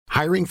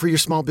Hiring for your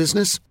small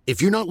business?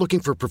 If you're not looking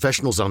for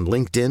professionals on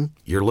LinkedIn,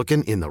 you're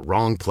looking in the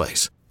wrong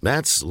place.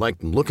 That's like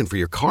looking for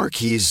your car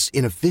keys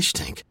in a fish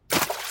tank.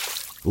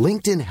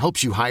 LinkedIn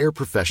helps you hire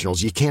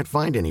professionals you can't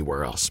find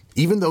anywhere else,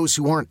 even those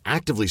who aren't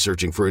actively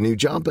searching for a new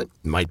job but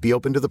might be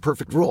open to the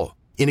perfect role.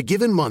 In a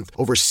given month,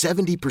 over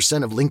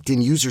 70% of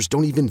LinkedIn users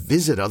don't even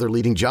visit other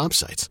leading job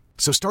sites.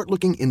 So start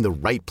looking in the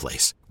right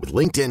place. With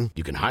LinkedIn,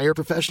 you can hire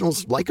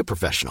professionals like a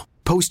professional.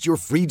 Post your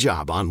free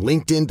job on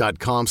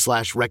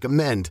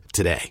linkedin.com/recommend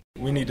today.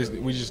 We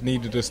just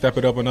needed to step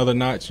it up another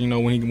notch,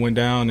 when he went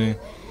down. And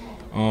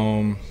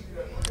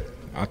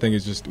I think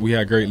it's just we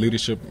had great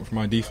leadership from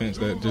our defense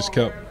that just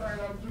kept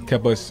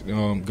us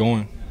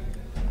going.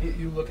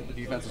 You look at the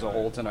defense as a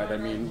whole tonight. I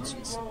mean,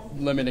 it's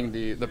limiting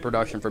the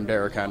production from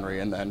Derrick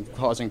Henry and then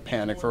causing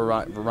panic for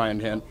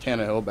Ryan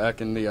Tannehill back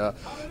in the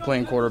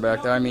playing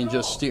quarterback there. I mean,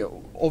 just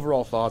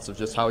overall thoughts of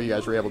just how you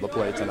guys were able to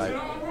play tonight.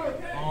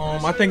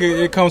 I think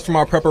it comes from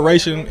our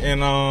preparation,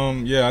 and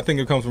I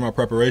think it comes from our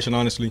preparation.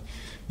 Honestly,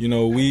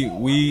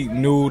 we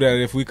knew that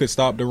if we could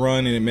stop the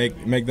run and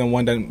make them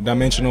one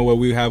dimensional, where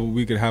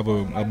we could have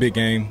a big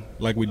game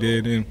like we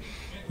did, and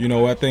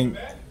I think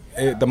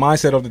the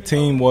mindset of the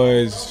team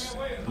was.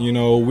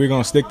 We're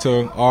going to stick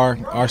to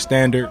our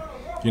standard,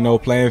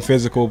 playing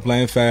physical,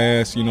 playing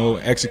fast,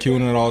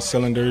 executing at all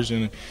cylinders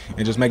and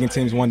just making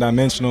teams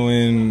one-dimensional.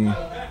 And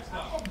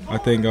I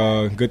think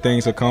good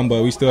things will come,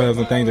 but we still have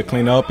some things to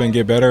clean up and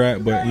get better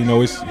at. But,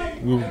 we're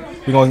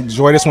going to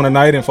enjoy this one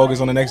tonight and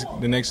focus on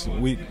the next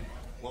week.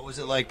 What was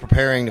it like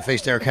preparing to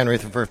face Derrick Henry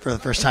for the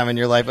first time in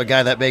your life, a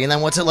guy that big? And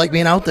then what's it like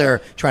being out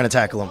there trying to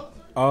tackle him?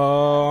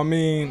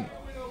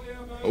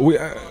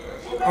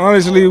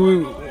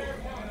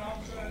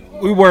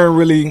 We weren't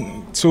really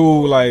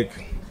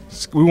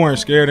we weren't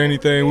scared or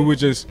anything. We were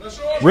just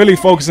really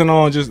focusing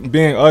on just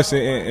being us,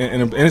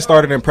 and it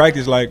started in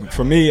practice. Like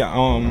for me,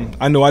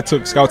 I know I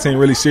took scout team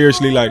really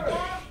seriously. Like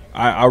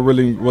I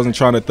really wasn't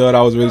trying to thud.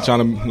 I was really trying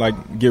to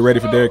get ready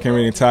for Derrick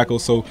Henry and tackle.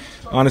 So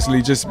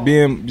honestly, just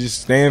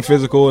staying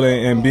physical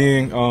and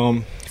being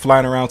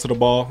flying around to the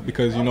ball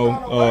because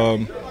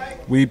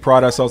we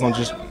pride ourselves on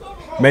just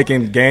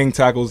making gang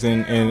tackles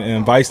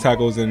and vice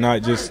tackles and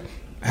not just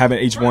having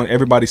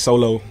everybody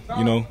solo,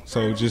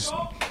 so just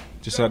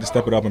had to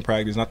step it up in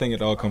practice, and I think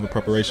it all comes with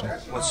preparation.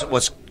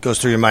 What goes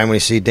through your mind when you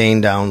see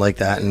Dane down like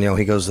that, and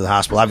he goes to the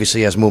hospital?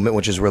 Obviously, he has movement,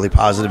 which is really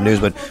positive news.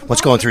 But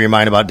what's going through your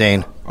mind about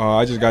Dane?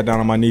 I just got down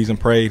on my knees and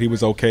prayed he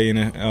was okay,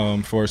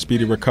 and for a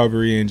speedy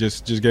recovery, and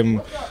just give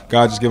him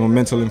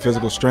mental and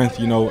physical strength.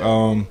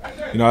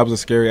 That was a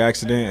scary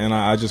accident, and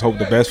I just hope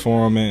the best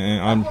for him,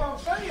 and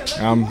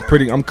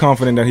I'm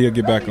confident that he'll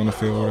get back on the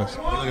field with us.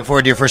 You looking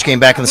forward to your first game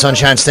back in the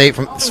Sunshine State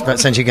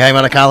since you came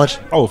out of college?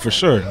 Oh, for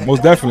sure,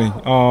 most definitely.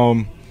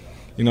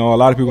 A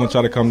lot of people gonna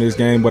try to come to this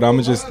game, but I'm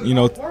just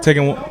take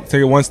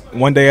it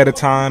one day at a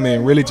time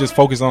and really just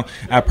focus on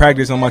at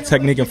practice on my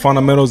technique and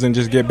fundamentals and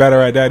just get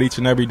better at that each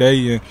and every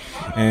day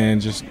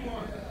and just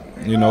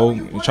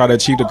try to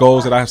achieve the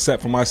goals that I have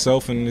set for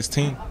myself and this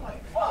team.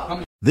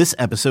 This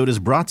episode is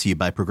brought to you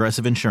by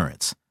Progressive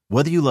Insurance.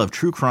 Whether you love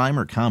true crime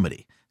or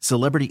comedy,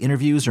 celebrity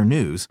interviews or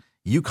news,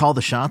 you call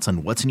the shots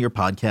on what's in your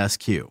podcast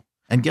queue.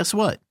 And guess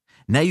what?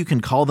 Now you can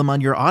call them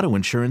on your auto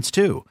insurance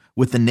too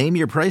with the Name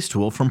Your Price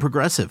tool from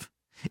Progressive.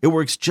 It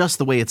works just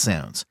the way it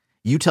sounds.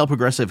 You tell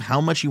Progressive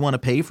how much you want to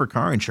pay for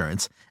car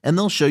insurance, and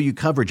they'll show you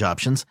coverage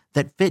options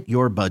that fit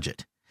your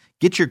budget.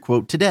 Get your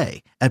quote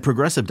today at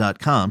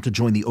Progressive.com to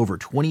join the over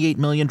 28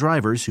 million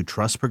drivers who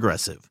trust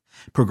Progressive.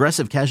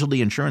 Progressive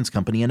Casualty Insurance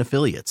Company and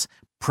Affiliates.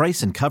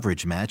 Price and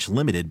coverage match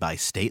limited by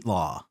state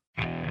law.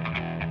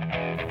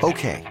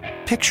 Okay,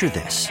 picture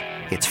this.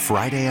 It's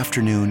Friday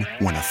afternoon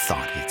when a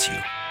thought hits you.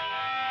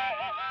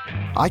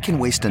 I can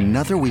waste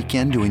another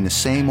weekend doing the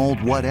same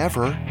old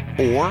whatever,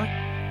 or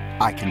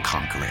I can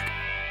conquer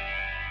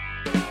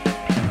it.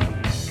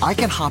 I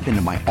can hop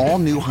into my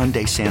all-new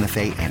Hyundai Santa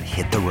Fe and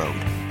hit the road.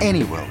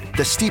 Any road.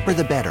 The steeper,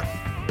 the better.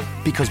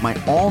 Because my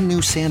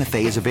all-new Santa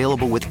Fe is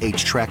available with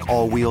H-Track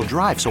all-wheel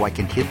drive, so I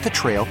can hit the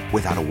trail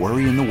without a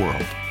worry in the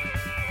world.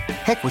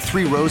 Heck, with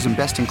 3 rows and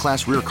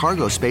best-in-class rear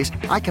cargo space,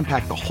 I can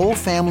pack the whole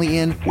family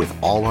in with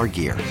all our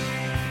gear.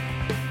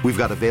 We've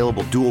got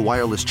available dual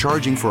wireless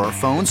charging for our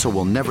phones, so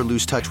we'll never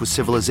lose touch with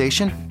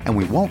civilization, and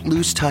we won't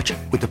lose touch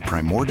with the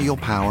primordial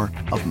power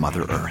of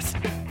Mother Earth.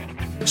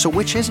 So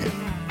which is it?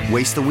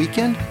 Waste the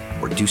weekend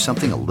or do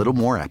something a little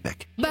more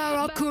epic?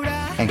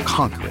 And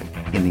conquer it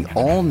in the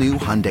all-new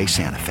Hyundai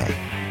Santa Fe.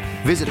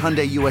 Visit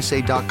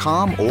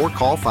HyundaiUSA.com or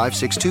call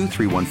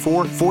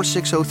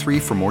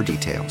 562-314-4603 for more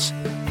details.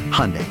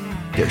 Hyundai,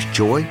 there's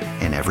joy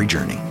in every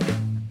journey.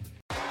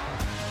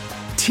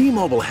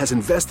 T-Mobile has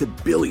invested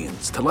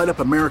billions to light up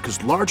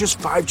America's largest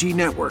 5G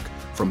network,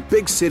 from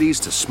big cities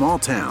to small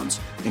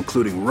towns,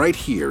 including right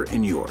here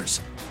in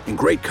yours. And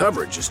great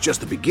coverage is just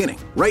the beginning.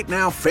 Right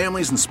now,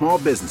 families and small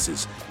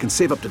businesses can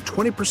save up to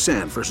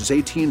 20% versus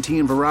AT&T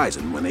and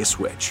Verizon when they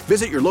switch.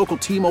 Visit your local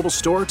T-Mobile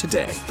store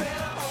today.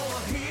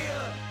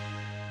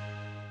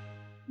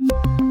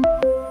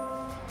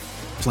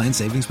 Plan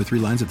savings with 3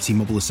 lines of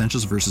T-Mobile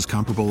Essentials versus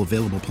comparable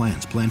available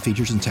plans. Plan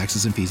features and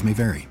taxes and fees may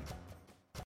vary.